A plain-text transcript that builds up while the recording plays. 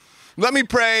Let me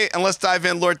pray and let's dive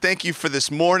in. Lord, thank you for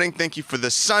this morning. Thank you for the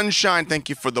sunshine. Thank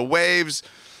you for the waves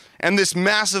and this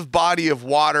massive body of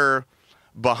water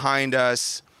behind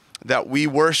us that we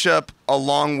worship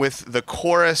along with the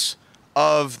chorus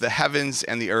of the heavens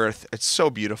and the earth. It's so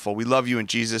beautiful. We love you in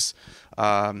Jesus.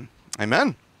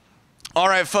 Amen. All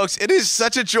right, folks, it is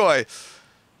such a joy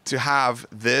to have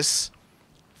this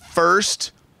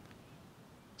first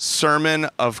sermon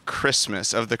of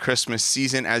Christmas, of the Christmas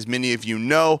season, as many of you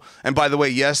know. And by the way,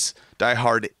 yes, Die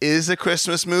Hard is a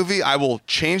Christmas movie. I will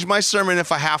change my sermon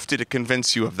if I have to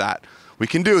convince you of that. We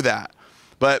can do that.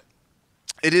 But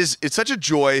it's such a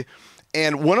joy.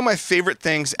 And one of my favorite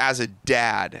things as a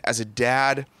dad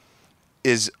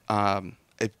is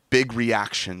big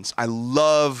reactions. I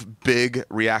love big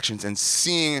reactions and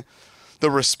seeing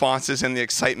the responses and the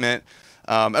excitement.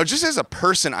 Just as a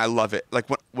person, I love it. Like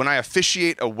when I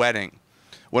officiate a wedding,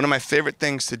 one of my favorite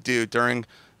things to do during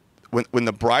when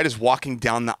the bride is walking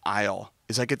down the aisle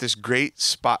is I get this great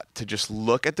spot to just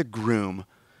look at the groom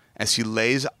as he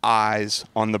lays eyes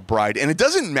on the bride. And it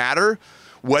doesn't matter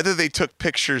whether they took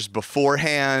pictures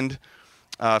beforehand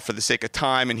for the sake of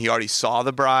time and he already saw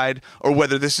the bride, or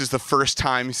whether this is the first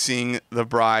time seeing the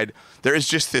bride. There is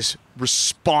just this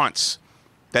response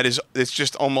it's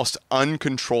just almost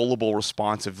uncontrollable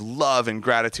response of love and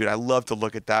gratitude. I love to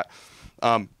look at that.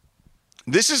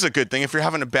 This is a good thing. If you're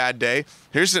having a bad day,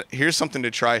 here's something to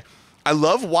try. I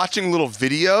love watching little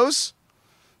videos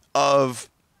of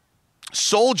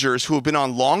soldiers who have been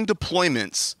on long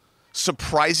deployments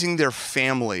surprising their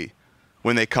family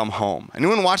when they come home.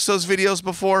 Anyone watch those videos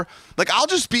before? Like, I'll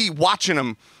just be watching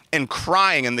them and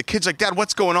crying, and the kid's like, "Dad,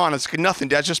 what's going on?" It's like, "Nothing.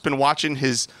 Dad's just been watching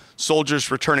his soldiers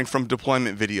returning from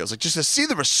deployment videos." Like, just to see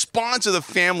the response of the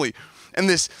family and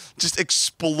this just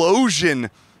explosion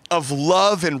of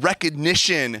love and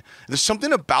recognition. There's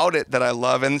something about it that I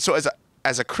love. And so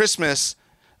as Christmas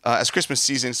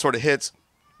season sort of hits,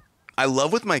 I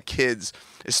love with my kids,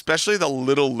 especially the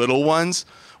little ones,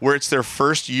 where it's their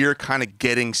first year kind of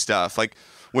getting stuff. Like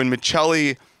when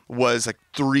Michelli was like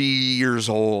 3 years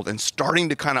old and starting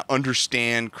to kind of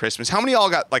understand Christmas. How many of y'all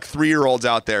got like 3-year-olds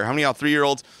out there? How many of y'all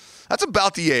 3-year-olds? That's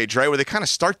about the age, right? Where they kind of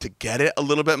start to get it a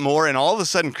little bit more. And all of a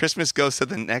sudden Christmas goes to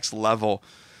the next level.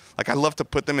 Like I love to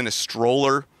put them in a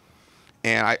stroller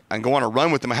and I go on a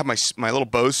run with them. I have my little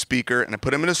Bose speaker and I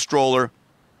put them in a stroller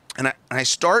and I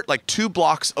start like 2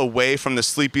 blocks away from the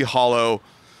Sleepy Hollow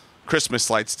Christmas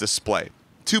lights display.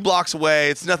 2 blocks away.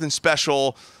 It's nothing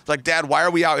special. It's like, "Dad, why are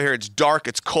we out here? It's dark.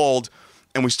 It's cold."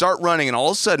 And we start running. And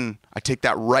all of a sudden, I take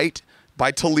that right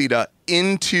by Toledo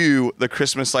into the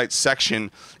Christmas lights section.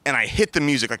 And I hit the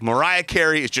music. Like Mariah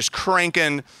Carey is just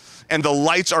cranking. And the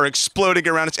lights are exploding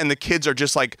around us. And the kids are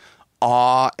just like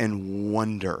awe and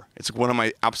wonder. It's one of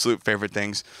my absolute favorite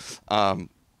things.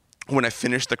 When I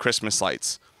finish the Christmas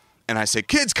lights. And I say,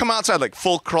 "Kids, come outside," like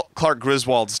full Clark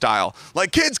Griswold style.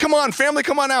 Like, "Kids, come on. Family,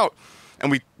 come on out." And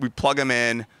we plug them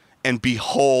in and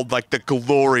behold like the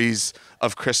glories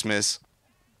of Christmas.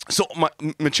 So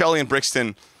Michelli and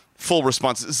Brixton, full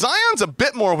response. Zion's a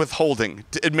bit more withholding,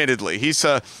 admittedly. He's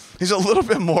a little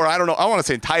bit more, I don't know, I want to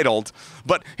say entitled,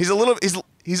 but he's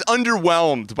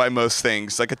underwhelmed by most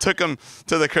things. Like I took him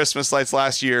to the Christmas lights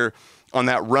last year on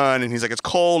that run and he's like, "It's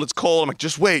cold. I'm like,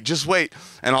 just wait.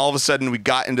 And all of a sudden we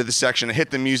got into the section and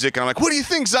hit the music and I'm like, "What do you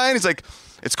think, Zion?" He's like,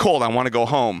 "It's cold. I want to go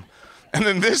home." And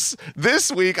then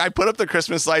this week, I put up the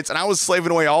Christmas lights, and I was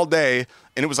slaving away all day,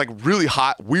 and it was like really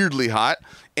hot, weirdly hot.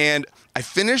 And I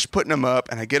finished putting them up,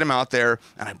 and I get them out there,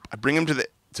 and I bring them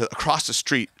to across the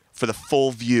street for the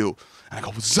full view. And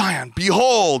I go, "Zion,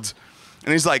 behold!"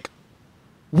 And he's like,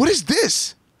 "What is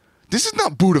this? This is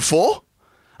not beautiful."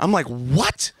 I'm like,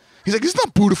 "What?" He's like, "It's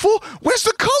not beautiful. Where's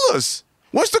the colors?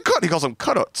 Where's the cut?" He calls them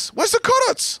cutouts. "Where's the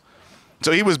cutouts?"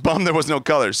 So he was bummed there was no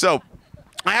colors. So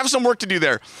I have some work to do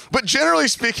there. But generally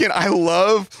speaking, I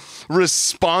love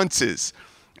responses.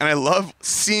 And I love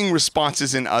seeing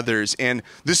responses in others. And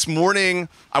this morning,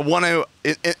 I want to,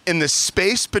 in the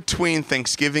space between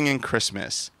Thanksgiving and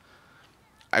Christmas,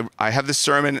 I have this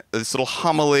sermon, this little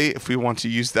homily, if we want to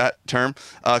use that term.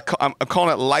 I'm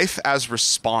calling it Life as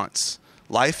Response.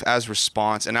 Life as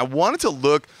Response. And I wanted to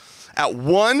look at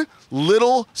one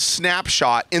little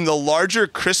snapshot in the larger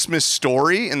Christmas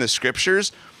story in the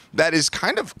scriptures that is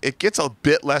it gets a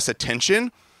bit less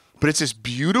attention, but it's this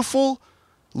beautiful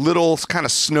little kind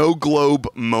of snow globe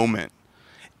moment.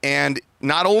 And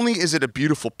not only is it a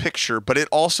beautiful picture, but it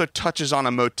also touches on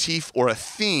a motif or a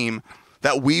theme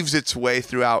that weaves its way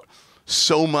throughout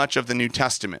so much of the New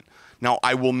Testament. Now,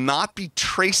 I will not be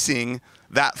tracing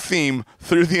that theme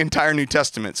through the entire New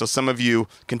Testament, so some of you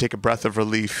can take a breath of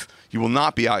relief. You will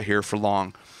not be out here for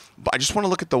long. But I just want to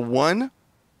look at the one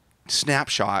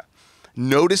snapshot,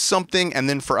 notice something, and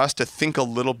then for us to think a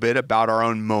little bit about our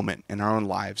own moment in our own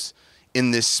lives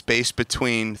in this space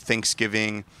between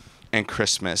Thanksgiving and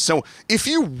Christmas. So if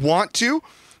you want to,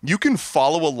 you can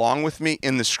follow along with me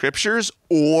in the scriptures,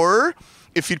 or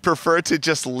if you'd prefer to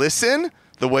just listen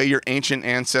the way your ancient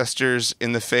ancestors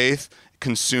in the faith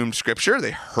consumed scripture,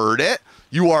 they heard it,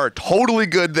 you are totally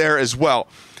good there as well.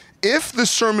 If the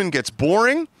sermon gets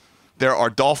boring, there are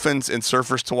dolphins and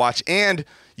surfers to watch, and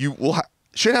you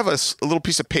should have a little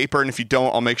piece of paper, and if you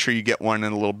don't, I'll make sure you get one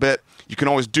in a little bit. You can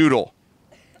always doodle,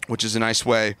 which is a nice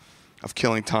way of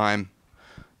killing time.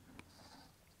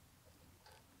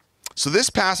 So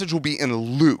this passage will be in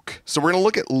Luke. So we're going to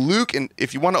look at Luke, and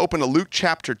if you want to open to Luke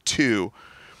chapter 2,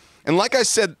 and like I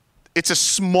said, it's a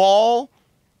small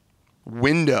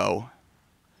window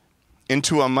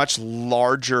into a much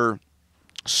larger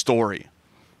story.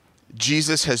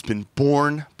 Jesus has been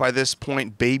born by this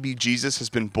point. Baby Jesus has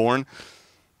been born.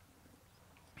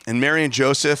 And Mary and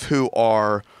Joseph, who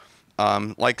are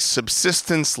like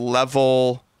subsistence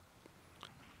level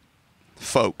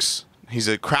folks. He's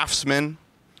a craftsman,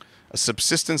 a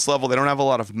subsistence level. They don't have a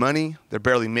lot of money. They're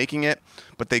barely making it.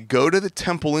 But they go to the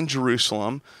temple in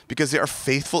Jerusalem because they are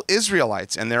faithful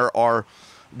Israelites. And there are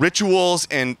rituals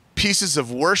and pieces of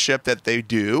worship that they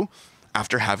do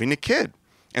after having a kid.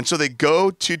 And so they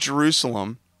go to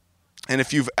Jerusalem. And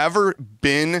if you've ever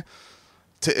been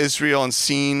to Israel and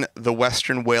seen the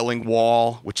Western Wailing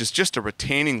Wall, which is just a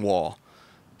retaining wall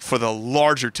for the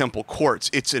larger temple courts,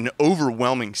 it's an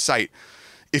overwhelming sight.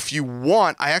 If you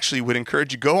want, I actually would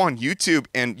encourage you go on YouTube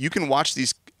and you can watch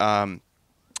these. I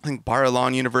think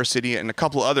Bar-Ilan University and a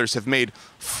couple others have made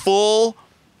full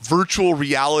virtual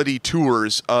reality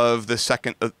tours of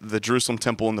the Jerusalem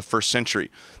temple in the first century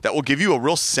that will give you a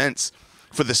real sense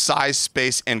for the size,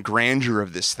 space, and grandeur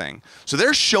of this thing. So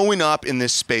they're showing up in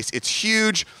this space. It's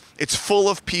huge. It's full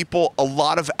of people, a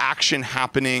lot of action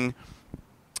happening,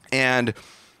 and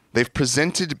they've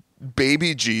presented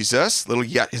baby Jesus.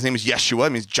 His name is Yeshua. It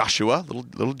means Joshua.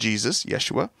 Little Jesus,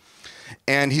 Yeshua,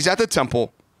 and he's at the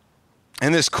temple.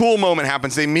 And this cool moment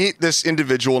happens. They meet this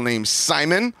individual named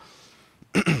Simon,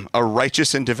 a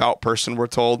righteous and devout person, we're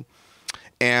told.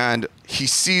 And he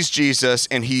sees Jesus,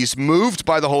 and he's moved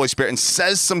by the Holy Spirit and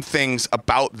says some things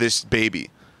about this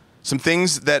baby. Some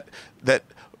things that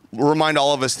remind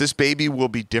all of us this baby will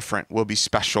be different, will be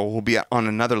special, will be on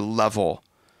another level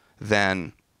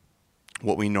than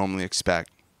what we normally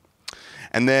expect.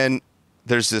 And then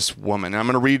there's this woman. And I'm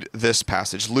going to read this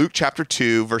passage. Luke chapter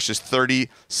 2, verses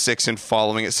 36 and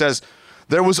following. It says,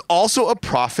 "There was also a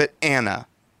prophet, Anna,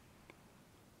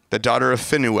 the daughter of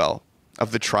Phanuel,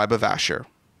 of the tribe of Asher.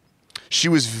 She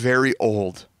was very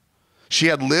old. She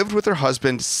had lived with her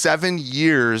husband 7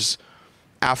 years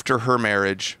after her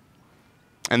marriage,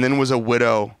 and then was a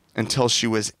widow until she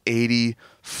was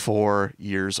 84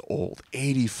 years old.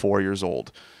 84 years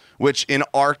old, which in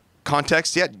our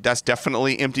context, yeah, that's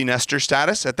definitely empty nester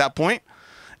status at that point.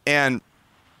 And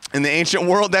in the ancient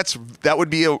world, that would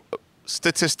be a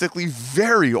statistically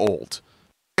very old.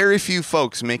 Very few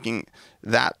folks making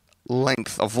that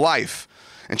length of life.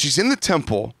 And she's in the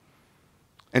temple,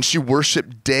 and she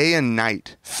worshiped day and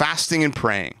night, fasting and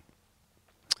praying.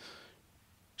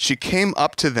 She came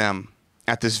up to them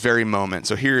at this very moment.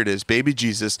 So here it is, baby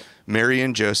Jesus, Mary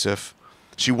and Joseph.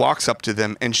 She walks up to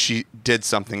them, and she did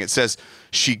something. It says,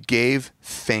 she gave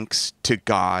thanks to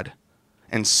God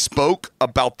and spoke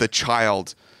about the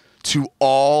child to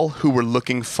all who were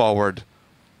looking forward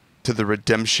to the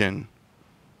redemption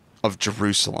of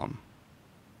Jerusalem.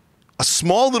 A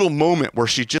small little moment where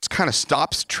she just kind of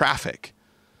stops traffic.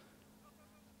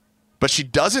 But she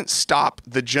doesn't stop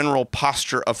the general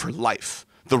posture of her life,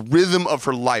 the rhythm of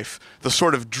her life, the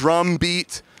sort of drum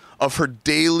beat of her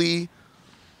daily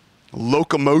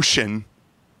locomotion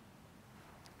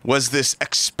was this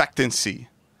expectancy.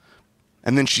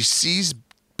 And then she sees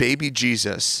baby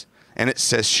Jesus, and it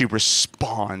says she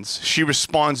responds. She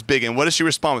responds big. And what does she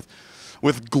respond with?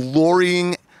 With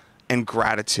glorying and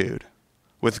gratitude.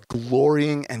 With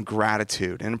glorying and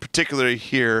gratitude. And in particular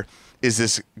here is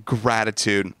this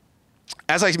gratitude.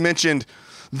 As I mentioned,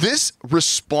 this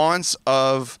response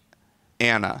of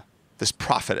Anna, this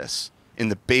prophetess in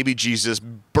the baby Jesus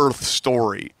birth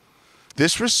story,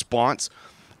 this response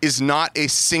is not a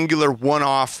singular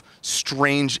one-off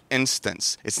strange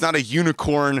instance. It's not a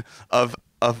unicorn of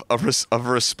a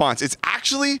response. It's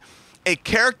actually a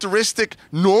characteristic,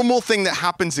 normal thing that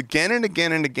happens again and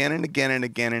again and again and again and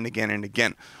again and again and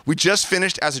again. We just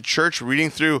finished as a church reading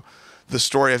through the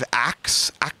story of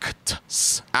Acts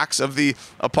of the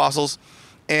Apostles,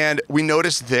 and we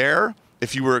noticed there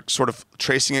if you were sort of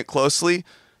tracing it closely,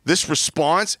 this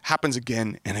response happens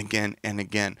again and again and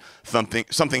again.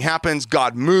 Something happens,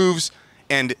 God moves,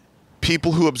 and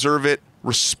people who observe it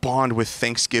respond with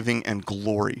thanksgiving and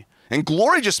glory. And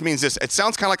glory just means this. It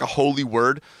sounds kind of like a holy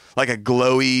word, like a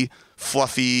glowy,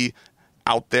 fluffy,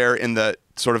 out there in the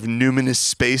sort of numinous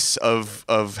space of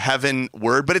heaven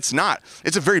word, but it's not.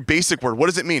 It's a very basic word. What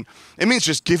does it mean? It means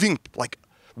just giving, like,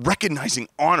 recognizing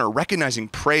honor, recognizing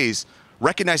praise,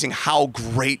 recognizing how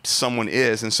great someone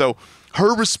is. And so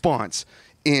her response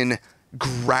in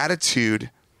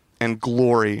gratitude and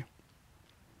glory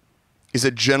is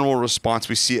a general response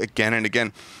we see again and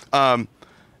again. And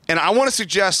I want to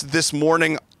suggest this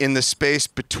morning in the space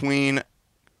between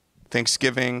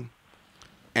Thanksgiving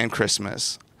and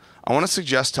Christmas, I want to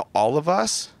suggest to all of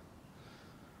us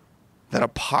that a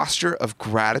posture of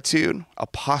gratitude, a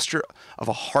posture of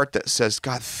a heart that says,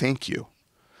 God, thank you.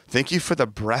 Thank you for the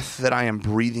breath that I am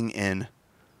breathing in.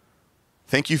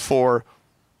 Thank you for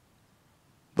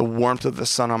the warmth of the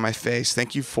sun on my face.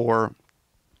 Thank you for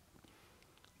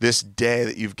this day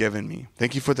that you've given me.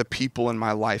 Thank you for the people in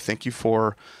my life. Thank you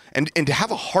for, and to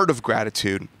have a heart of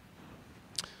gratitude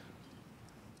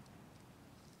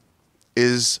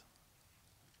is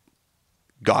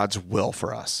God's will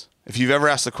for us. If you've ever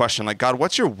asked the question, like, God,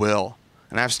 what's your will?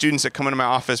 And I have students that come into my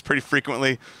office pretty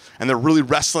frequently, and they're really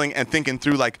wrestling and thinking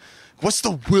through, like, what's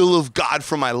the will of God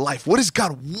for my life? What does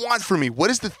God want for me? What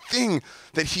is the thing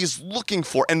that he's looking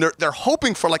for? And they're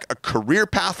hoping for, like, a career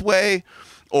pathway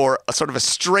or a sort of a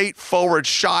straightforward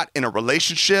shot in a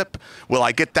relationship. Will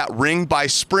I get that ring by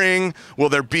spring? Will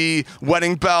there be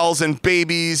wedding bells and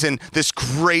babies and this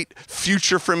great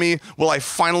future for me? Will I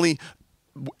finally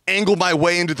angle my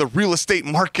way into the real estate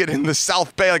market in the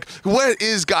South Bay? Like, what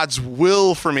is God's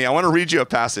will for me? I want to read you a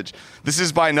passage. This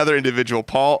is by another individual,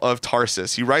 Paul of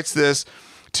Tarsus. He writes this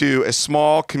to a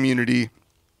small community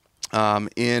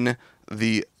in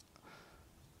the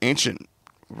ancient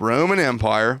Roman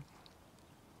Empire.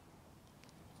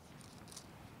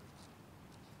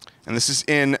 And this is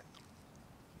in,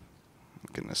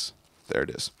 goodness, there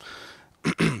it is.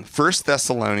 1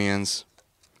 Thessalonians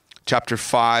chapter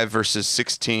 5, verses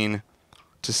 16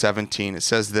 to 17. It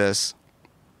says this.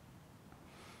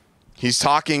 He's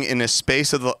talking in a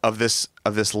space of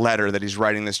this letter that he's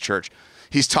writing this church.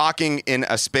 He's talking in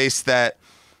a space that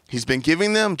he's been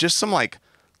giving them just some, like,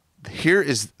 here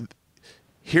is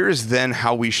then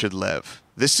how we should live.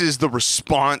 This is the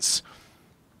response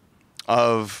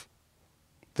of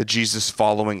the Jesus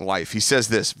following life. He says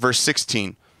this, verse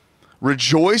 16,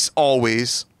 rejoice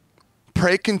always,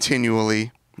 pray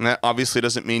continually. And that obviously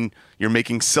doesn't mean you're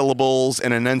making syllables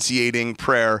and enunciating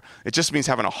prayer. It just means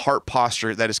having a heart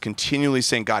posture that is continually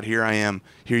saying, God, here I am,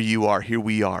 here you are, here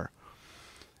we are.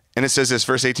 And it says this,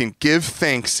 verse 18, give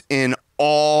thanks in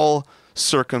all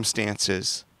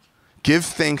circumstances. Give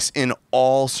thanks in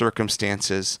all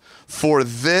circumstances, for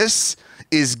this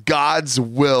is God's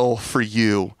will for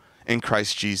you in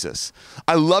Christ Jesus.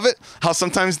 I love it how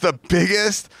sometimes the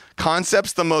biggest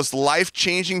concepts, the most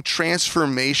life-changing,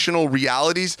 transformational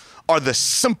realities are the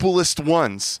simplest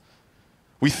ones.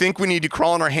 We think we need to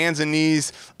crawl on our hands and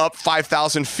knees up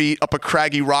 5,000 feet, up a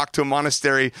craggy rock to a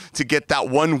monastery to get that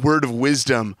one word of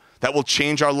wisdom that will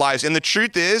change our lives. And the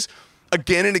truth is,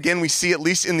 again and again, we see, at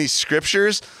least in these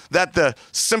scriptures, that the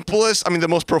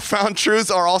most profound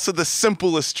truths are also the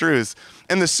simplest truths.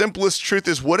 And the simplest truth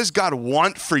is, what does God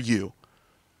want for you?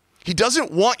 He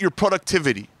doesn't want your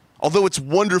productivity, although it's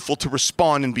wonderful to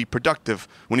respond and be productive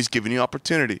when he's giving you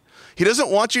opportunity. He doesn't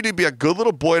want you to be a good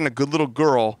little boy and a good little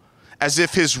girl as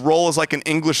if his role is like an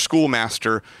English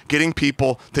schoolmaster, getting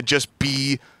people to just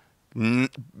be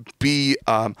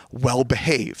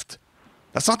well-behaved.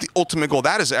 That's not the ultimate goal.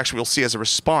 That is actually, we'll see as a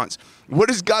response. What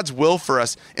is God's will for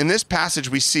us? In this passage,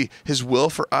 we see his will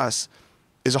for us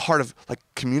is a heart of, like,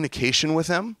 communication with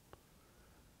him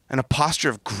and a posture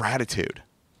of gratitude,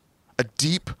 a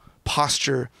deep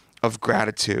posture of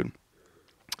gratitude.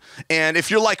 And if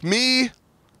you're like me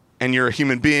and you're a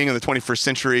human being in the 21st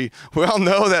century, we all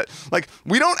know that, like,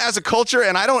 we don't as a culture,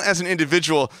 and I don't as an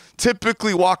individual,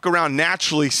 typically walk around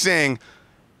naturally saying,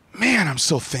 man, I'm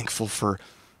so thankful for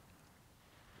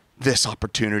this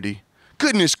opportunity.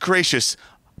 Goodness gracious,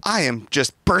 I am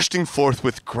just bursting forth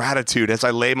with gratitude as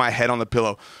I lay my head on the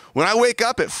pillow. When I wake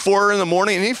up at 4 in the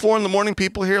morning, any 4 in the morning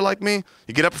people here like me,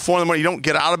 you get up at 4 in the morning, you don't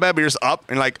get out of bed, but you're just up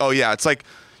and like, oh yeah, it's like,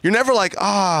 you're never like,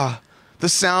 the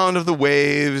sound of the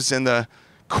waves and the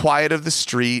quiet of the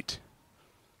street.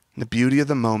 the beauty of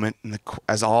the moment, and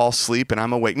as all sleep and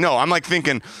I'm awake. No, I'm like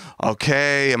thinking,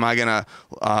 okay, am I going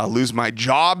to lose my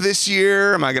job this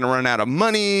year? Am I going to run out of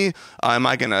money? Am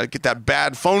I going to get that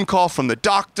bad phone call from the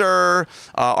doctor?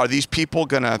 Are these people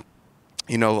going to,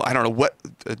 I don't know what,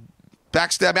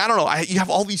 backstab? I don't know. You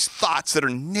have all these thoughts that are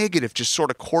negative just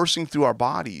sort of coursing through our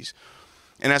bodies.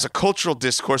 And as a cultural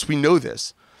discourse, we know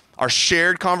this. Our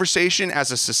shared conversation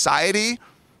as a society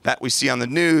that we see on the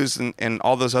news and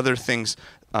all those other things,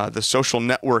 the social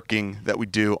networking that we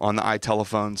do on the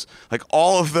iTelephones, like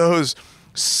all of those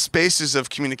spaces of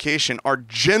communication are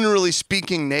generally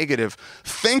speaking negative.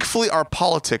 Thankfully, our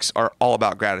politics are all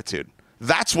about gratitude.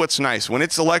 That's what's nice. When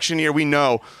it's election year, we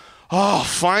know, oh,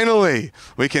 finally,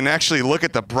 we can actually look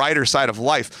at the brighter side of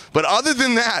life. But other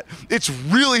than that, it's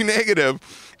really negative.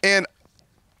 And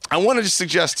I want to just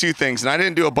suggest two things, and I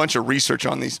didn't do a bunch of research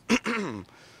on these,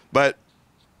 but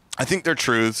I think they're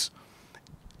truths.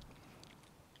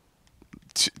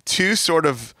 Two sort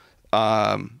of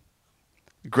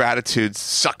gratitude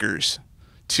suckers,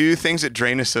 two things that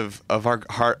drain us of our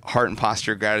heart and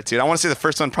posture of gratitude. I want to say the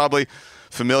first one, probably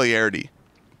familiarity.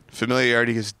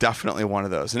 Familiarity is definitely one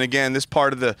of those. And again, this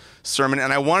part of the sermon,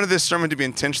 and I wanted this sermon to be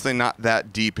intentionally not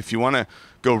that deep. If you want to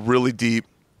go really deep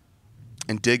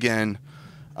and dig in,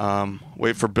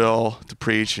 wait for Bill to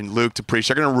preach and Luke to preach.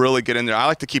 They're going to really get in there. I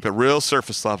like to keep it real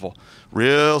surface level,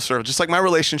 just like my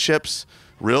relationships,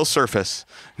 real surface.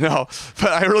 No,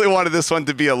 but I really wanted this one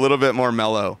to be a little bit more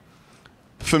mellow.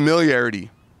 Familiarity.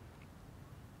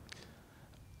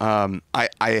 I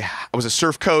was a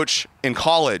surf coach in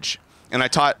college, and I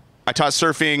taught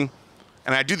surfing,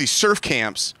 and I do these surf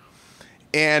camps,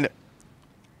 and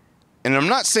I'm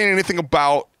not saying anything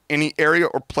about any area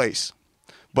or place.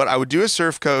 But I would do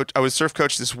surf coach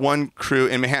this one crew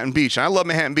in Manhattan Beach. And I love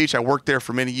Manhattan Beach. I worked there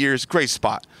for many years. Great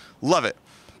spot. Love it.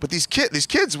 But these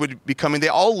kids would be coming. They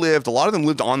all lived, a lot of them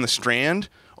lived on the Strand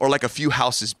or like a few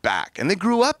houses back. And they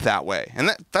grew up that way. And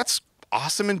that's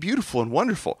awesome and beautiful and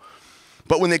wonderful.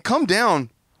 But when they come down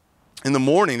in the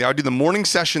morning, I would do the morning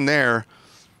session there.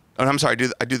 Oh, I'm sorry,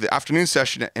 I do the afternoon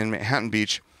session in Manhattan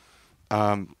Beach.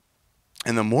 And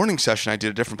the morning session I did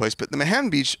at a different place. But the Manhattan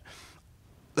Beach,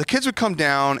 the kids would come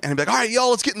down and be like, all right, y'all,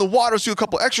 let's get in the water. Let's do a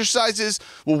couple exercises.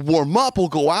 We'll warm up. We'll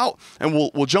go out and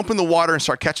we'll jump in the water and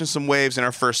start catching some waves in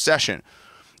our first session.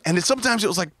 And sometimes it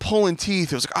was like pulling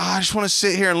teeth. It was like, I just want to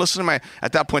sit here and listen to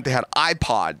at that point they had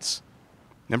iPods.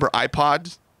 Remember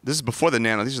iPods? This is before the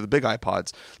Nano. These are the big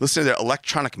iPods. Listen to their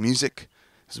electronic music.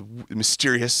 It's a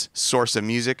mysterious source of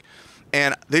music.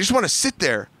 And they just want to sit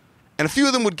there. And a few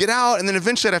of them would get out, and then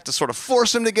eventually I'd have to sort of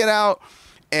force them to get out.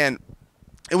 And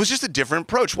it was just a different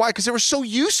approach. Why? Because they were so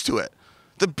used to it.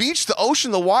 The beach, the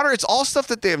ocean, the water, it's all stuff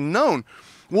that they have known.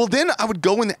 Well, then I would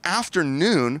go in the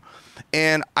afternoon,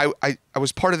 and I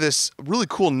was part of this really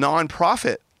cool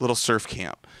nonprofit little surf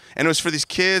camp. And it was for these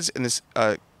kids in this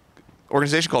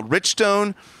organization called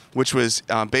Richstone, which was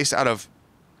based out of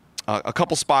a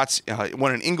couple spots,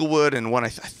 one in Inglewood and one I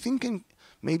think in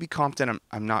maybe Compton.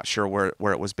 I'm not sure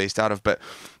where it was based out of, but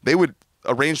they would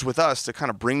arrange with us to kind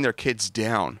of bring their kids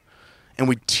down. And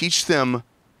we'd teach them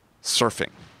surfing.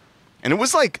 And it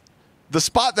was like the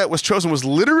spot that was chosen was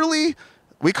literally,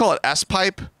 we call it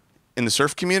S-pipe in the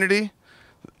surf community.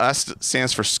 S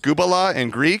stands for scuba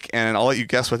in Greek, and I'll let you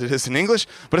guess what it is in English.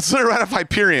 But it's literally right off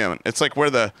Hyperion. It's like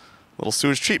where the little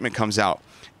sewage treatment comes out.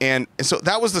 And so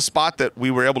that was the spot that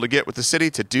we were able to get with the city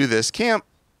to do this camp.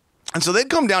 And so they'd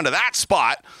come down to that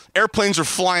spot. Airplanes were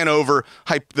flying over,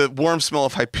 the warm smell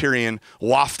of Hyperion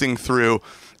wafting through.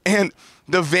 And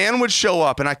the van would show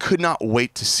up, and I could not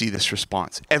wait to see this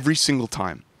response every single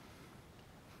time.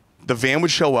 The van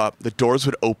would show up, the doors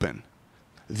would open.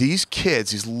 These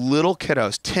kids, these little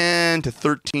kiddos, 10 to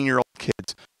 13-year-old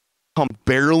kids, come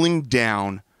barreling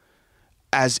down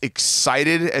as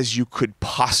excited as you could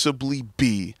possibly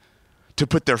be to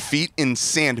put their feet in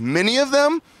sand. Many of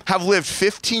them have lived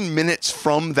 15 minutes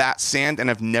from that sand and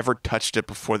have never touched it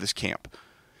before this camp.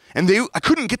 And I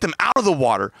couldn't get them out of the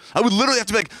water. I would literally have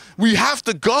to be like, we have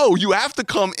to go. You have to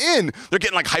come in. They're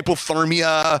getting like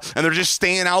hypothermia, and they're just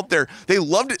staying out there. They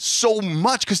loved it so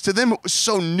much because to them it was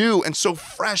so new and so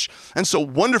fresh and so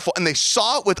wonderful. And they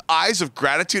saw it with eyes of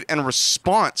gratitude and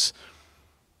response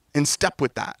in step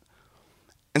with that.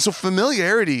 And so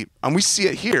familiarity, and we see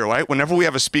it here, right? Whenever we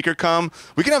have a speaker come,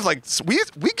 we can have like, we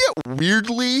get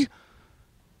weirdly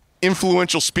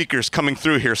influential speakers coming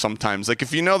through here sometimes. Like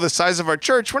if you know the size of our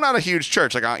church, we're not a huge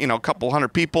church, like a couple hundred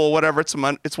people, whatever. It's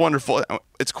wonderful.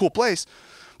 It's a cool place.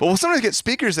 But we'll sometimes get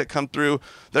speakers that come through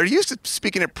that are used to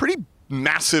speaking at pretty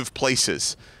massive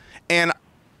places. And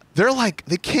they're like,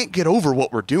 they can't get over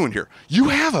what we're doing here. You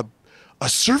have a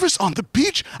service on the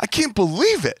beach? I can't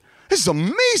believe it. This is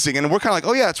amazing. And we're kind of like,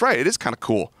 oh yeah, that's right. It is kind of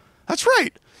cool. That's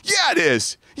right. Yeah, it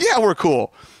is. Yeah, we're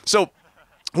cool. So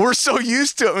we're so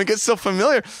used to it and we get so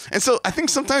familiar. And so I think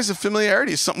sometimes the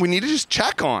familiarity is something we need to just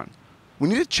check on. We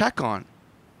need to check on.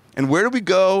 And where do we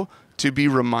go to be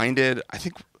reminded? I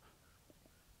think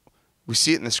we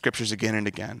see it in the scriptures again and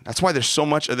again. That's why there's so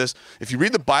much of this. If you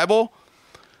read the Bible,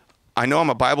 I know I'm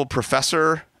a Bible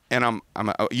professor and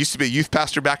I used to be a youth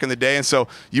pastor back in the day. And so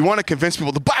you want to convince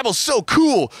people the Bible's so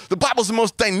cool. The Bible's the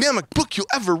most dynamic book you'll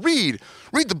ever read.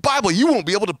 Read the Bible. You won't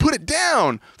be able to put it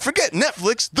down. Forget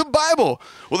Netflix, the Bible.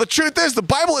 Well, the truth is the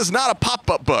Bible is not a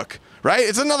pop-up book, right?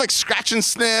 It's not like scratch and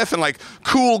sniff and like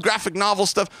cool graphic novel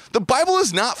stuff. The Bible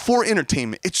is not for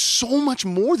entertainment. It's so much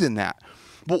more than that.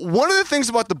 But one of the things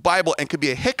about the Bible, and could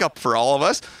be a hiccup for all of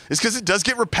us, is because it does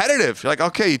get repetitive. You're like,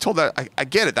 okay, you told that. I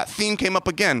get it. That theme came up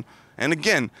again and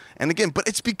again and again. But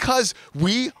it's because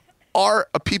we are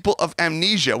a people of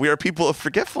amnesia. We are a people of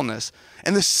forgetfulness.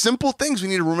 And the simple things we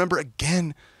need to remember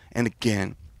again and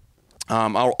again.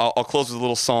 I'll close with a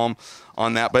little psalm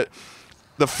on that. But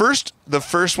the first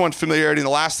one, familiarity, and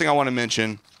the last thing I want to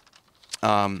mention,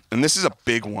 and this is a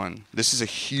big one. This is a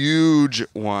huge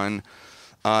one.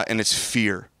 And it's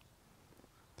fear.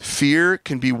 Fear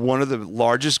can be one of the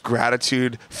largest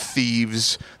gratitude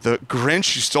thieves, the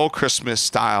Grinch who stole Christmas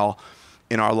style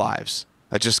in our lives.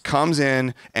 That just comes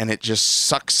in and it just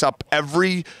sucks up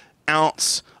every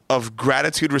ounce of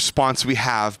gratitude response we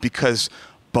have because,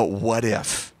 but what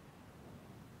if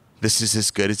this is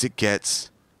as good as it gets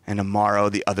and tomorrow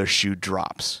the other shoe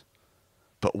drops?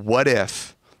 But what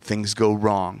if things go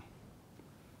wrong?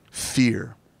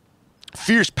 Fear.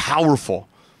 Fear is powerful.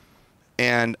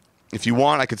 And if you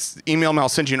want, I could email me. I'll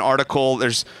send you an article.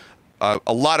 There's a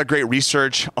lot of great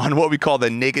research on what we call the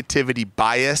negativity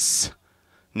bias.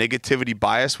 Negativity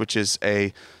bias, which is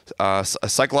a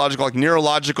psychological, like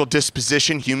neurological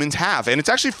disposition humans have. And it's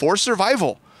actually for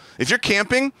survival. If you're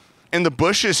camping and the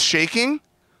bush is shaking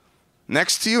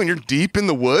next to you and you're deep in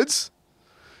the woods,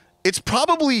 it's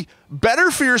probably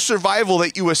better for your survival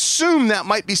that you assume that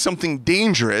might be something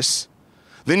dangerous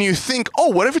then you think, oh,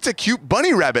 what if it's a cute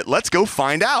bunny rabbit? Let's go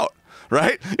find out,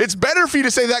 right? It's better for you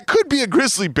to say that could be a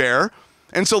grizzly bear.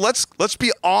 And so let's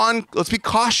be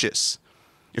cautious.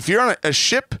 If you're on a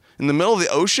ship in the middle of the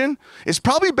ocean, it's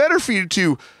probably better for you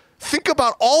to think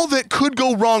about all that could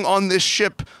go wrong on this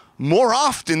ship more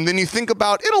often than you think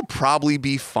about it'll probably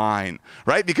be fine,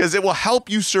 right? Because it will help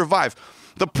you survive.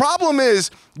 The problem is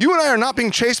you and I are not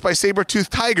being chased by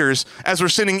saber-toothed tigers as we're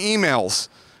sending emails,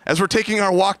 as we're taking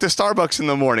our walk to Starbucks in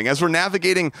the morning, as we're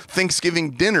navigating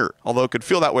Thanksgiving dinner, although it could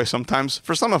feel that way sometimes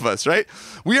for some of us, right?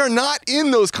 We are not in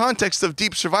those contexts of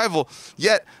deep survival,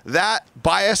 yet that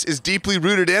bias is deeply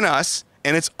rooted in us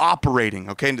and it's operating,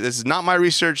 okay? This is not my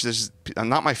research, this is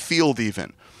not my field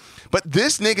even. But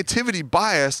this negativity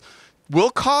bias will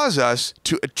cause us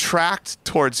to attract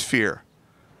towards fear.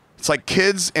 It's like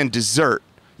kids and dessert.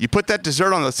 You put that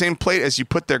dessert on the same plate as you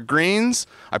put their greens,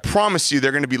 I promise you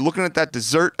they're going to be looking at that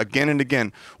dessert again and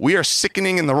again. We are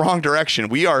sickening in the wrong direction.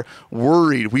 We are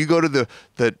worried. We go to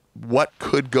the what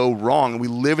could go wrong. We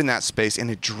live in that space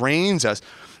and it drains us.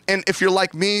 And if you're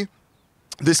like me,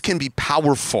 this can be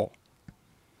powerful.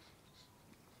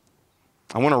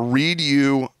 I want to read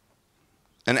you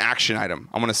an action item.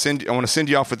 I want to send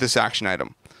you off with this action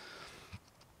item.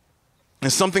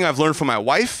 It's something I've learned from my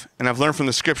wife and I've learned from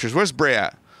the scriptures. Where's Bray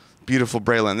at? Beautiful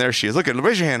Braylon. There she is. Look at her.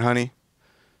 Raise your hand, honey.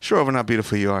 Show over how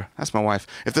beautiful you are. That's my wife.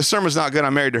 If the sermon's not good,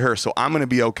 I'm married to her, so I'm going to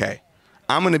be okay.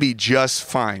 I'm going to be just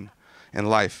fine in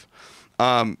life.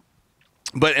 And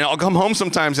I'll come home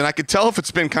sometimes, and I could tell if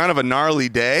it's been kind of a gnarly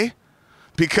day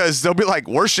because there'll be like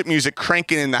worship music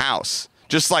cranking in the house.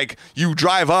 Just like you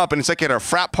drive up, and it's like at a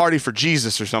frat party for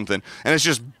Jesus or something, and it's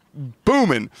just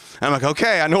booming. And I'm like,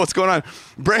 okay, I know what's going on.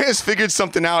 Bray has figured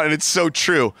something out, and it's so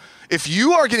true. If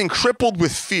you are getting crippled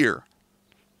with fear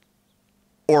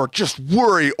or just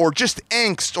worry or just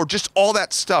angst or just all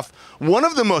that stuff, one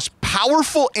of the most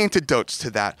powerful antidotes to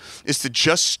that is to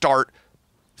just start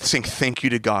saying thank you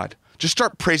to God. Just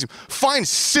start praising. Find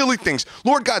silly things.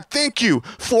 Lord God, thank you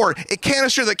for a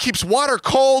canister that keeps water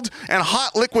cold and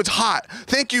hot liquids hot.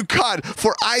 Thank you, God,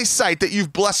 for eyesight that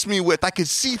you've blessed me with. I can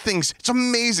see things. It's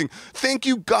amazing. Thank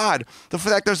you, God, for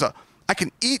that I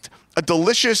can eat a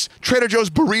delicious Trader Joe's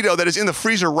burrito that is in the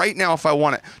freezer right now if I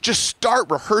want it. Just start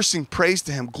rehearsing praise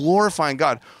to him, glorifying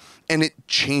God, and it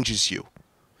changes you.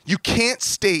 You can't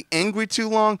stay angry too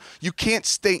long. You can't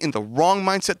stay in the wrong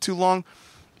mindset too long.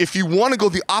 if you want to go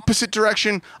the opposite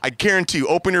direction, I guarantee you,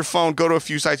 open your phone, go to a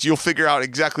few sites, you'll figure out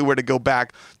exactly where to go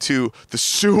back to the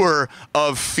sewer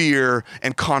of fear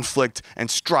and conflict and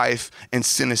strife and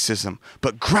cynicism.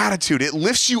 But gratitude, it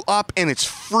lifts you up and it's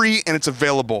free and it's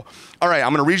available. All right,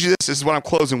 I'm going to read you this. This is what I'm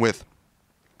closing with.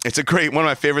 It's one of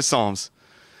my favorite Psalms.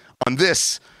 On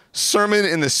this sermon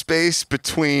in the space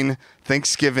between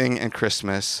Thanksgiving and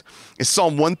Christmas is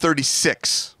Psalm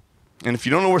 136. And if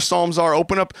you don't know where Psalms are,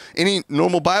 open up any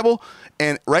normal Bible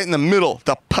and right in the middle,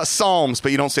 the Psalms,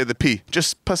 but you don't say the P,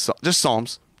 just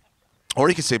Psalms. Or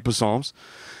you can say Psalms.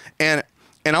 And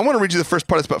I want to read you the first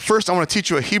part of this, but first I want to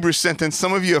teach you a Hebrew sentence.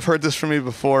 Some of you have heard this from me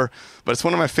before, but it's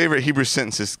one of my favorite Hebrew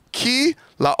sentences. Ki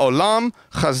la'olam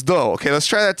chazdo. Okay, let's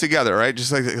try that together, right?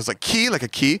 Just like it's like ki, like a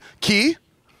key. Ki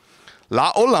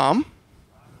la'olam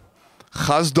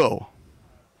chazdo.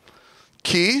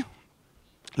 Ki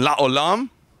la'olam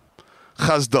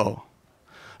chazdo.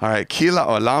 All right, ki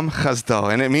la'olam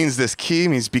chazdo. And it means this. Ki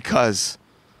means because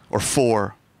or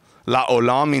for.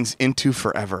 La'olam means into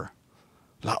forever.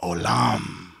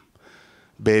 La'olam,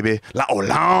 baby.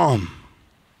 La'olam.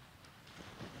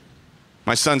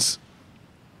 My son's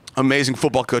amazing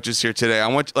football coach is here today. I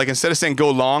want, like, instead of saying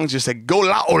go long, just say go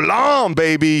la'olam,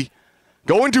 baby.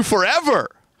 Go into forever.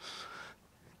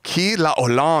 Ki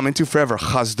la'olam, into forever.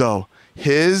 Chazdo.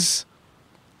 His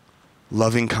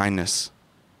loving kindness.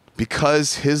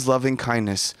 Because his loving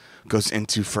kindness goes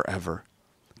into forever.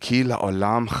 Ki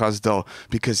la'olam chazdo,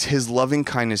 because his loving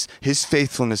kindness, his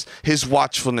faithfulness, his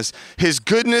watchfulness, his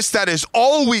goodness that is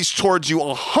always towards you,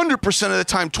 100% of the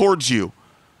time towards you,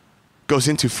 goes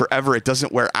into forever. It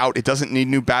doesn't wear out. It doesn't need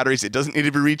new batteries. It doesn't need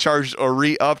to be recharged or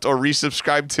re-upped or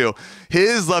resubscribed to.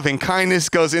 His loving kindness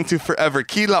goes into forever.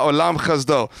 Ki la'olam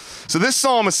chazdo. So this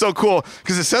psalm is so cool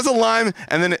because it says a line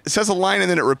and then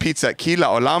it repeats that. Ki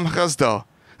la'olam chazdo.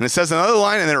 And it says another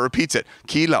line and then it repeats it.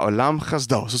 Ki la'olam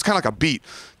chazdo. So it's kind of like a beat.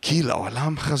 Ki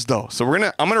la'olam chazdo. So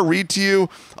I'm gonna read to you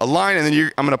a line and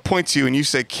then I'm gonna point to you and you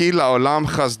say Ki la'olam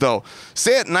chazdo.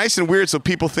 Say it nice and weird so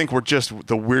people think we're just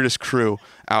the weirdest crew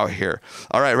out here.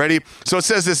 All right, ready? So it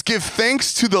says this: give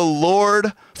thanks to the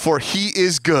Lord, for he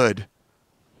is good.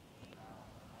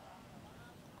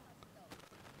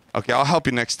 Okay, I'll help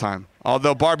you next time.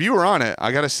 Although, Barb, you were on it.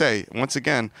 I gotta say, once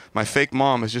again, my fake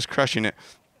mom is just crushing it.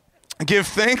 Give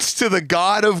thanks to the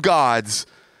God of gods.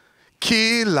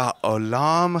 Ki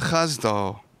la'olam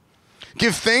chazdo.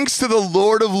 Give thanks to the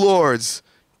Lord of lords.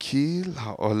 Ki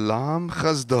la'olam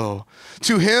chazdo.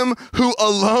 To him who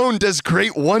alone does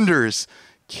great wonders.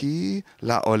 Ki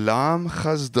la'olam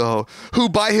chazdo. Who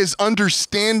by his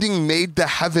understanding made the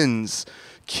heavens.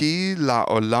 Ki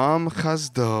la'olam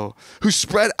chazdo. Who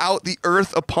spread out the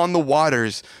earth upon the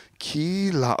waters.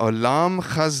 Ki la'olam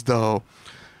chazdo.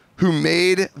 Who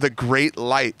made the great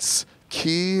lights.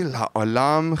 Ki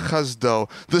la'olam chazdo.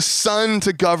 The sun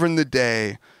to govern the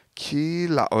day. Ki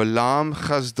la'olam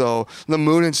chazdo. The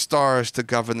moon and stars to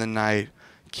govern the night.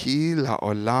 Ki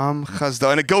la'olam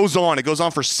chazdo. And it goes on. It goes on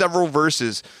for several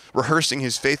verses, rehearsing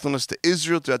his faithfulness to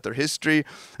Israel throughout their history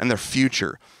and their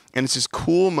future. And it's this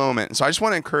cool moment. And so I just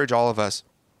want to encourage all of us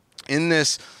in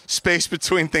this space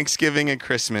between Thanksgiving and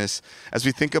Christmas, as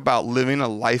we think about living a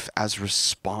life as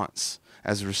response.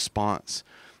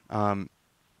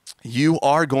 You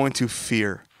are going to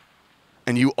fear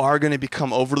and you are going to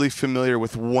become overly familiar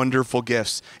with wonderful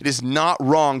gifts. It is not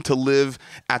wrong to live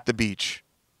at the beach.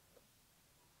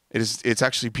 It's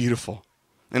actually beautiful.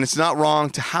 And it's not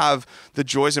wrong to have the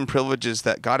joys and privileges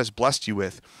that God has blessed you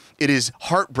with. It is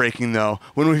heartbreaking, though,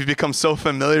 when we become so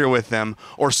familiar with them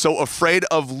or so afraid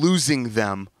of losing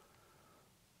them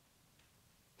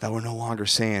that we're no longer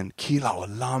saying, Ki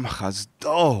la'olam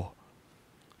chazdo,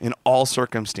 in all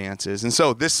circumstances. And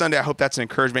so this Sunday, I hope that's an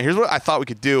encouragement. Here's what I thought we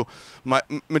could do.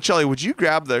 Michele, would you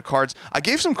grab the cards? I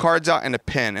gave some cards out and a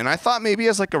pen, and I thought maybe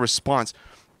as like a response,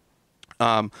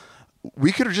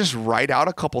 we could just write out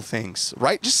a couple things,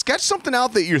 right? Just sketch something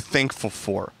out that you're thankful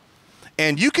for.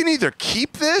 And you can either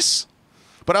keep this,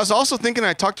 but I was also thinking,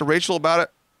 I talked to Rachel about it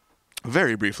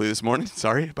very briefly this morning.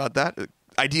 Sorry about that. The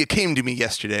idea came to me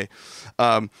yesterday.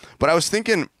 But I was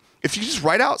thinking, if you just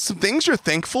write out some things you're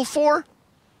thankful for,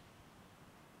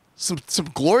 some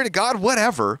glory to God,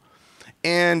 whatever,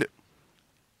 and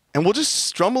we'll just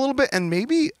strum a little bit and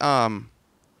maybe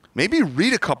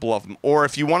read a couple of them. Or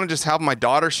if you want to just have my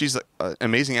daughter, she's an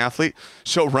amazing athlete,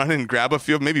 she'll run and grab a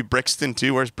few. Maybe Brixton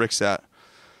too. Where's Brix at?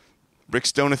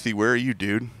 Brix Donathy, where are you,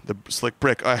 dude? The slick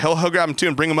brick. He'll grab them too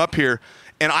and bring them up here.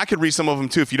 And I could read some of them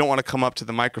too if you don't want to come up to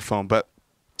the microphone. But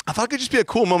I thought it could just be a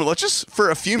cool moment. Let's just, for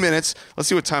a few minutes, let's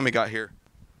see what time we got here.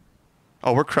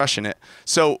 Oh, we're crushing it.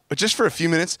 So just for a few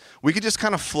minutes, we could just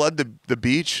kind of flood the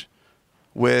beach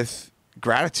with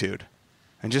gratitude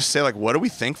and just say, like, what are we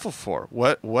thankful for?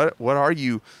 What are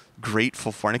you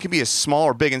grateful for? And it can be as small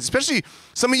or big, and especially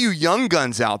some of you young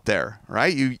guns out there,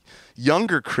 right? You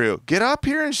younger crew, get up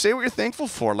here and say what you're thankful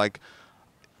for. Like,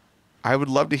 I would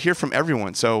love to hear from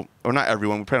everyone. So, or not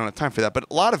everyone, we probably don't have time for that, but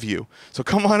a lot of you. So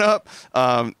come on up,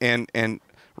 and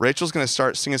Rachel's going to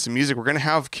start singing some music. We're going to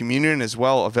have communion as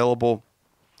well available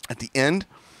at the end.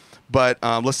 But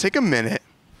let's take a minute,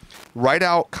 write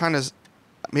out kind of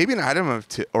maybe an item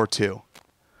or two,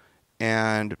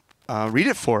 and read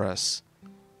it for us.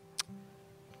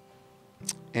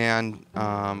 And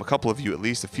a couple of you, at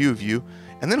least a few of you,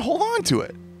 and then hold on to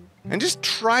it and just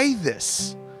try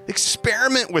this.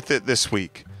 Experiment with it this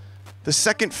week. The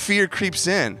second fear creeps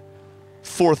in,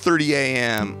 4:30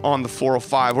 a.m. on the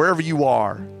 405, wherever you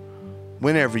are,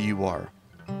 whenever you are.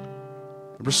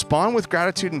 Respond with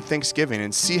gratitude and thanksgiving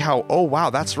and see how, oh, wow,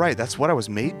 that's right. That's what I was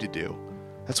made to do.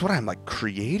 That's what I'm like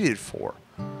created for.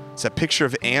 It's that picture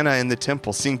of Anna in the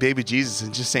temple seeing baby Jesus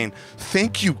and just saying,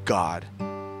 thank you, God.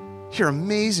 You're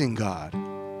amazing, God.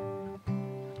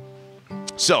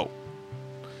 So,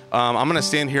 I'm going to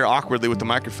stand here awkwardly with the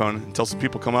microphone until some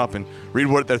people come up and read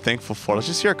what they're thankful for. Let's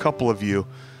just hear a couple of you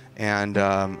and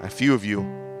a few of you.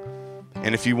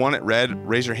 And if you want it read,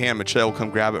 raise your hand. Michelle will come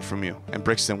grab it from you, and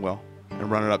Brixton will, and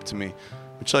run it up to me.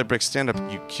 Michelle, Brix, stand up,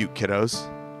 you cute kiddos,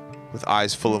 with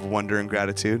eyes full of wonder and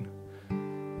gratitude.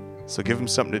 So give them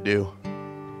something to do.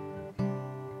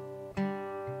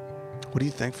 What are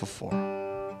you thankful for?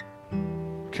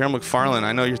 Carol McFarland,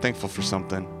 I know you're thankful for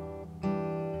something.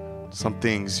 Some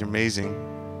things. You're amazing.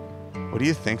 What are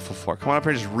you thankful for? Come on up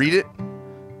here and just read it.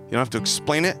 You don't have to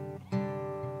explain it.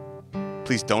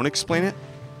 Please don't explain it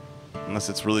unless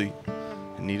it's really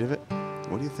in need of it.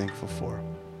 What are you thankful for?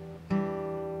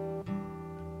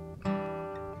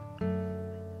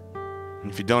 And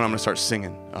if you don't, I'm going to start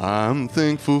singing. I'm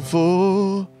thankful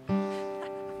for...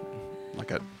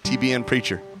 like a TBN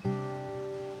preacher.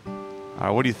 All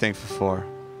right, what are you thankful for?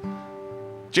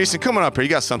 Jason, come on up here. You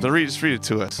got something. Just read it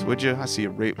to us, would you? I see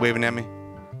you waving at me.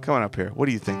 Come on up here. What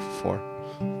are you thankful for?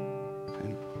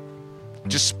 And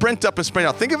just sprint up and sprint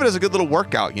out. Think of it as a good little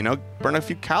workout, you know? Burn a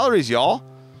few calories, y'all.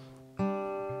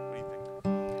 What do you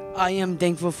think? I am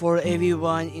thankful for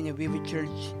everyone in the River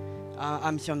Church.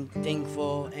 I'm so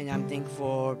thankful, and I'm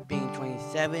thankful for being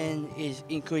 27. It's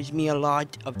encouraged me a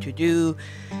lot of to do.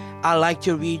 I like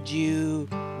to read you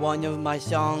one of my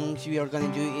songs we are going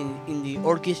to do in the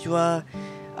orchestra.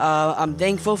 I'm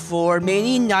thankful for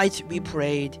many nights we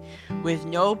prayed with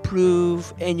no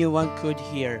proof anyone could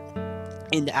hear.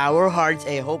 In our hearts,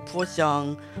 a hopeful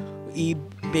song we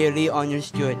barely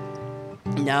understood.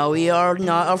 Now we are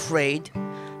not afraid,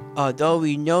 although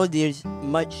we know there's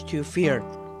much to fear.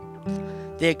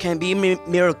 There can be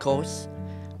miracles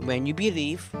when you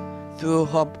believe. Through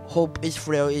hope is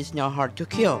frail, it's not hard to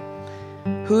kill.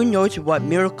 Who knows what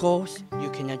miracles you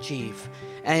can achieve?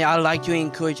 And I'd like to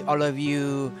encourage all of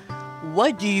you,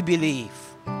 what do you believe?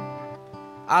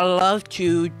 I love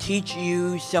to teach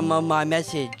you some of my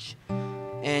message,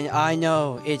 and I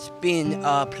know it's been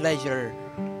a pleasure.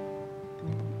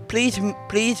 Please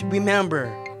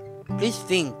remember, please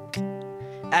think,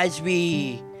 as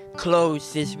we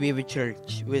close this River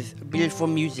Church with beautiful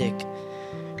music,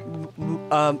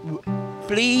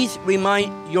 please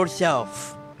remind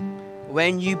yourself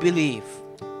when you believe.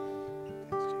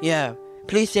 Yeah.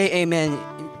 Please say amen.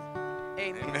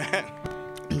 Amen.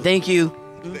 Thank you.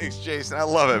 Thanks, Jason. I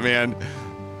love it, man.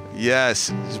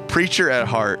 Yes. He's a preacher at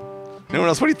heart. Anyone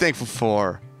else? What are you thankful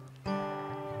for?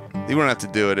 You don't have to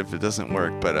do it if it doesn't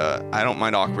work, but I don't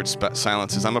mind awkward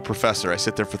silences. I'm a professor. I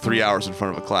sit there for 3 hours in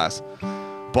front of a class.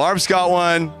 Barb's got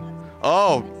one.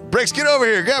 Oh, Brix, get over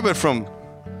here. Grab it from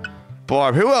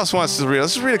Barb. Who else wants to read?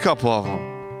 Let's just read a couple of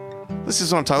them. This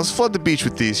is what I'm talking. Let's flood the beach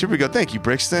with these. Here we go. Thank you,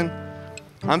 Brixton.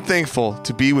 I'm thankful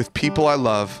to be with people I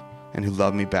love and who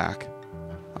love me back.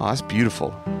 Oh, that's beautiful.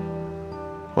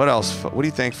 What else? What are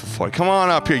you thankful for? Come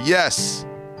on up here. Yes.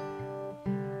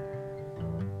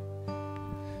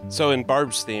 So in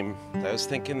Barb's theme, I was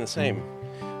thinking the same.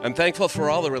 I'm thankful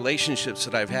for all the relationships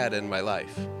that I've had in my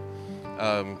life,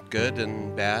 good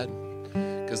and bad,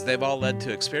 because they've all led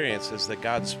to experiences that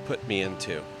God's put me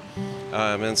into.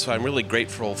 And so I'm really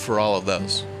grateful for all of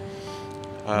those.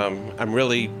 I'm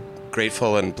really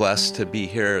grateful and blessed to be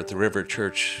here at the River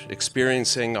Church,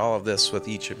 experiencing all of this with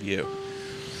each of you.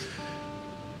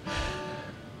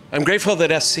 I'm grateful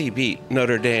that SC beat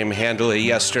Notre Dame handily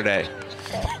yesterday.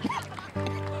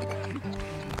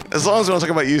 As long as we don't talk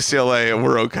about UCLA,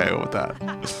 we're okay with that.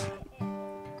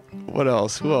 What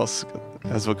else? Who else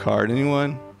has a card?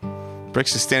 Anyone?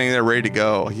 Brix is standing there ready to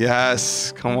go.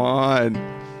 Yes, come on.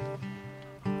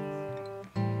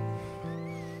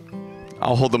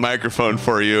 I'll hold the microphone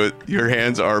for you. Your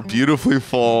hands are beautifully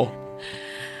full.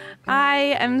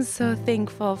 I am so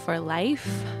thankful for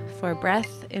life, for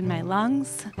breath in my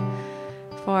lungs,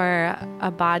 for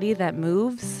a body that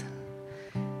moves,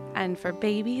 and for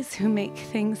babies who make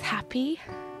things happy,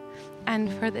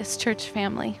 and for this church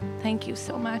family. Thank you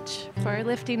so much for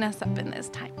lifting us up in this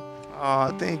time.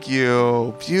 Oh, thank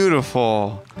you.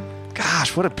 Beautiful.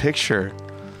 Gosh, what a picture.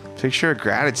 Picture of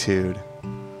gratitude.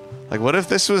 Like, what if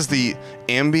this was the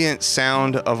ambient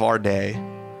sound of our day?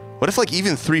 What if, like,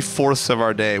 even 3/4 of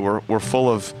our day we're full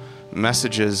of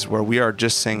messages where we are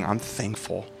just saying, I'm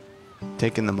thankful,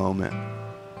 taking the moment.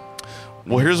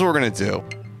 Well, here's what we're going to do.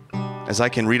 As I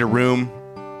can read a room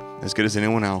as good as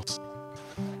anyone else.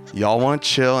 Y'all want to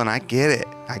chill, and I get it.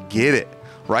 I get it.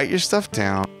 Write your stuff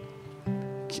down.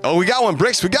 Oh, we got one,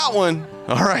 Bricks. We got one.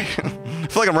 All right. I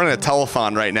feel like I'm running a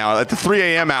telethon right now at the 3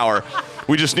 a.m. hour.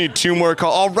 We just need 2 more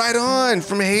calls. Oh, right on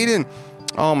from Hayden.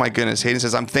 Oh, my goodness. Hayden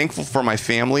says, I'm thankful for my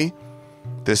family,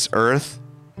 this earth,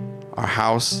 our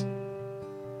house,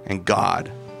 and God.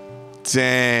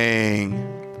 Dang.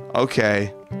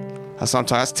 Okay. That's what I'm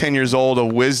talking. That's 10 years old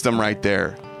of wisdom right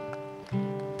there.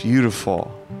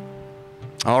 Beautiful.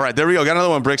 All right. There we go. Got another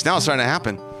one, Bricks. Now it's starting to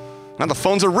happen. Now the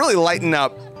phones are really lighting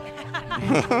up.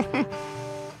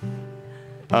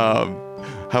 How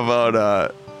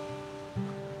about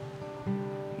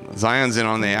Zion's in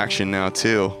on the action now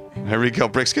too. Here we go,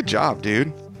 Bricks. Good job,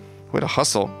 dude. Way to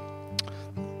hustle.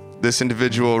 This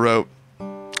individual wrote,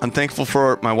 I'm thankful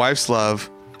for my wife's love,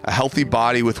 a healthy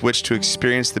body with which to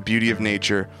experience the beauty of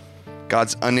nature,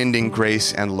 God's unending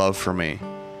grace and love for me.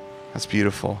 That's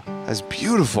beautiful. That's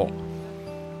beautiful.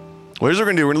 Well, here's what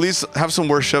we're going to do. We're going to have some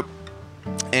worship,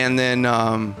 and then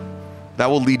that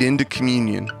will lead into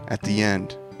communion at the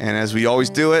end. And as we always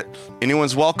do it,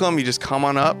 anyone's welcome. You just come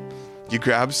on up. You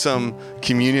grab some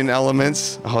communion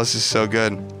elements. Oh, this is so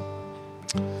good.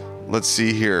 Let's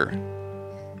see here.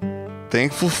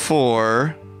 Thankful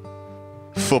for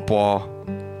football,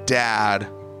 Dad,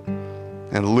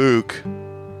 and Luke.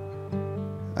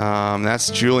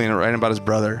 That's Julian writing about his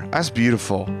brother. That's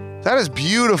beautiful. That is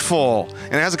beautiful.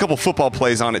 And it has a couple football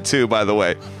plays on it too, by the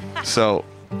way. So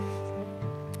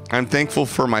I'm thankful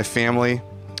for my family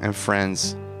and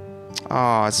friends.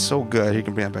 Oh, it's so good. You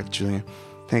can bring it back to Julian.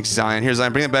 Thanks, Zion. Here,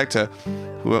 Zion, bring it back to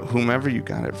whomever you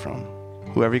got it from.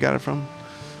 Whoever you got it from.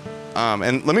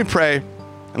 And let me pray,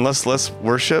 and let's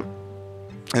worship.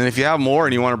 And if you have more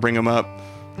and you want to bring them up,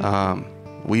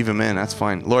 weave them in. That's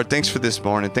fine. Lord, thanks for this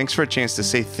morning. Thanks for a chance to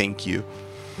say thank you,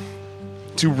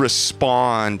 to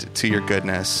respond to your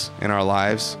goodness in our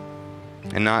lives,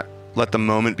 and not let the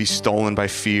moment be stolen by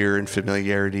fear and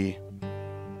familiarity,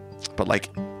 but like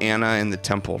Anna in the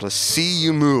temple, to see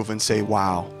you move and say,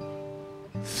 wow,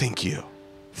 thank you.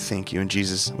 Thank you. And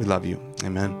Jesus, we love you.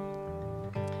 Amen.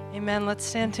 Amen. Let's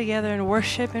stand together and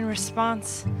worship in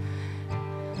response.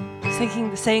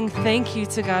 Saying thank you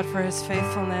to God for his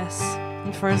faithfulness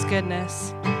and for his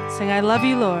goodness. Sing, I love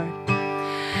you, Lord.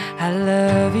 I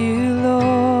love you,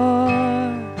 Lord.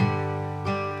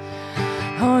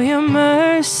 Oh, your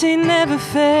mercy never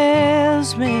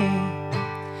fails me.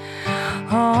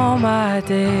 All my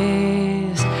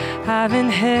days I've been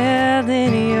held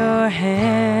in your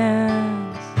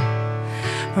hands.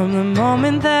 From the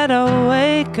moment that I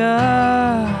wake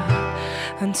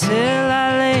up until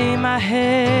I lay my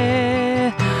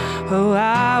head, oh,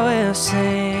 I will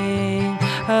sing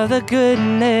of the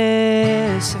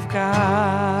goodness of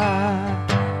God.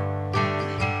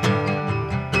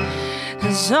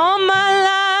 'Cause all my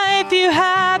life you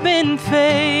have been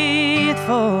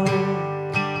faithful.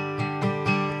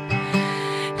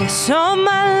 Yes, all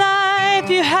my life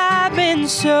you have been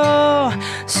so,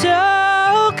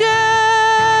 so good.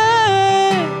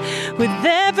 With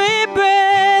every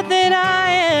breath that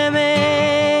I am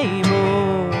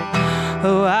able,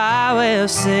 oh, I will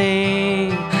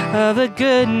sing of the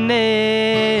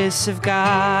goodness of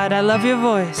God. I love your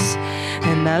voice,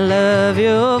 and I love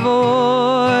your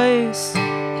voice.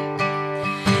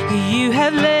 You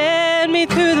have led me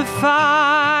through the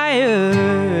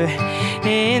fire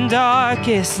in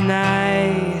darkest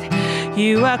night.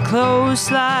 You are close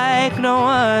like no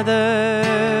other.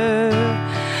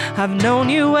 I've known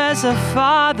you as a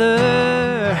father,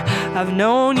 I've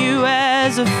known you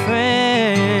as a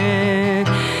friend,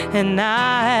 and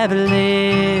I have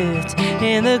lived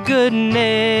in the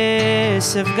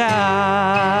goodness of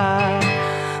God.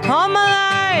 All my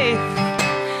life,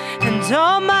 and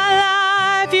all my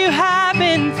life you have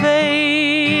been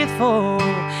faithful.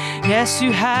 Yes,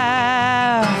 you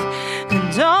have.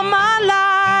 And all my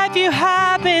life you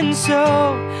have been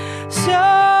so,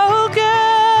 so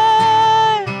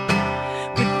good.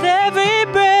 With every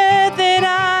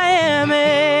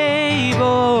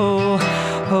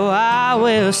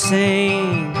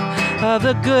sing of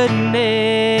the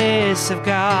goodness of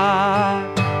God.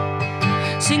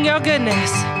 Sing your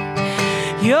goodness.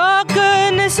 Your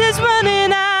goodness is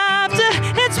running after,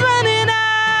 it's running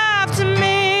after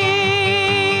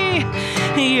me.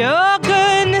 Your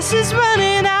goodness is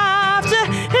running after,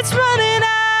 it's running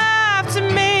after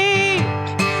me.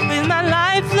 With my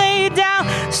life laid down,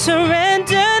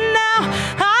 surrender now,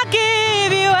 I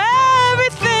give you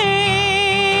everything.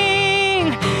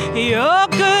 Your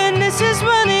goodness is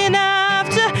running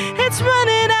after, it's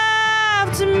running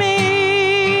after me.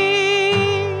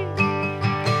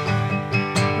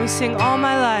 We sing all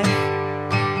my life.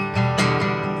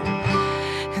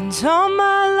 And all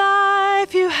my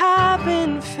life you have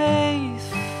been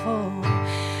faithful.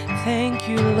 Thank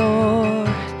you, Lord.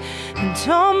 And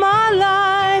all my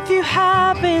life you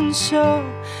have been so,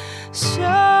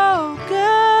 so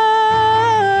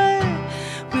good.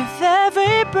 With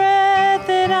every breath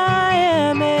that I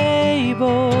am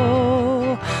able,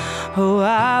 oh,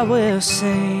 I will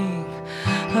sing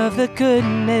of the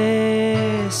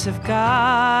goodness of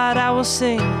God. I will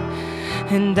sing,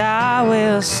 and I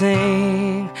will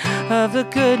sing of the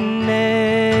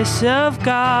goodness of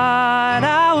God.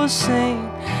 I will sing,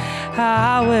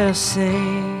 I will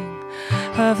sing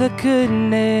of the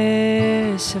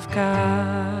goodness of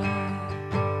God.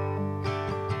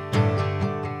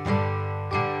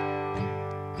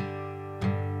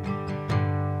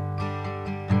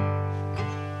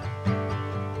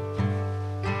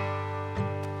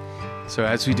 So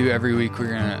as we do every week, we're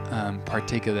going to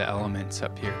partake of the elements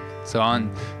up here. So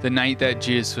on the night that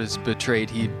Jesus was betrayed,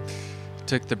 he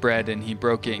took the bread and he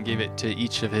broke it and gave it to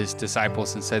each of his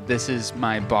disciples and said, "This is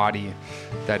my body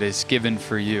that is given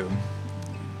for you.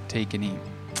 Take and eat."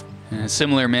 In a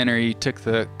similar manner, he took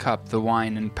the cup, the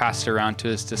wine, and passed it around to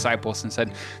his disciples and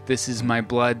said, "This is my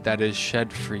blood that is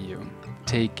shed for you.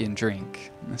 Take and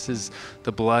drink. This is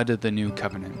the blood of the new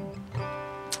covenant."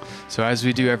 So as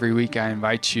we do every week, I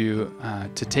invite you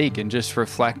to take and just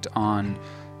reflect on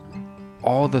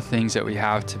all the things that we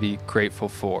have to be grateful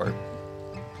for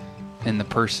in the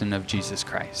person of Jesus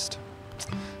Christ.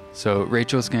 So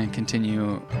Rachel's going to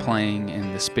continue playing,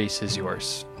 and the space is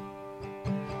yours.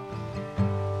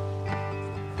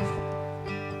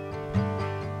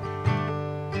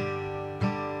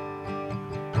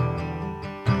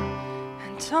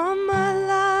 And all my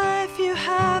life you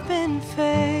have been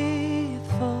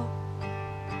faithful.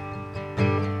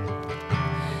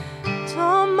 And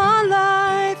all my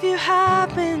life you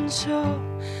have been so,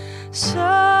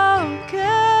 so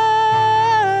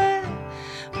good.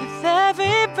 With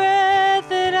every breath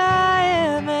that I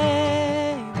am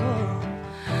able,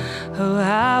 oh,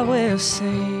 I will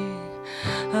sing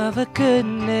of the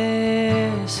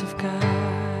goodness of God.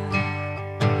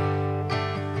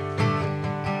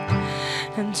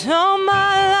 And all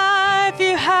my life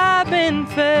you have been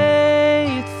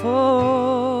faithful.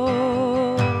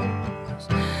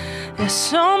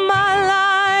 Yes, all my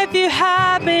life you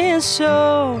have been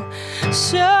so,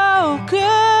 so good.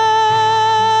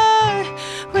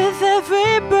 With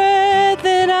every breath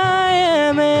that I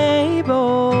am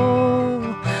able,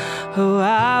 oh,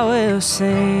 I will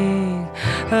sing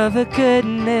of the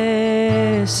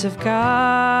goodness of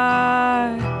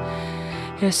God.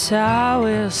 Yes, I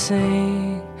will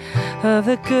sing of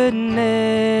the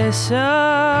goodness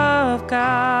of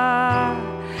God.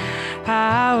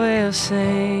 I will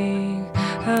sing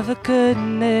of the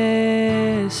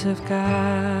goodness of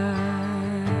God.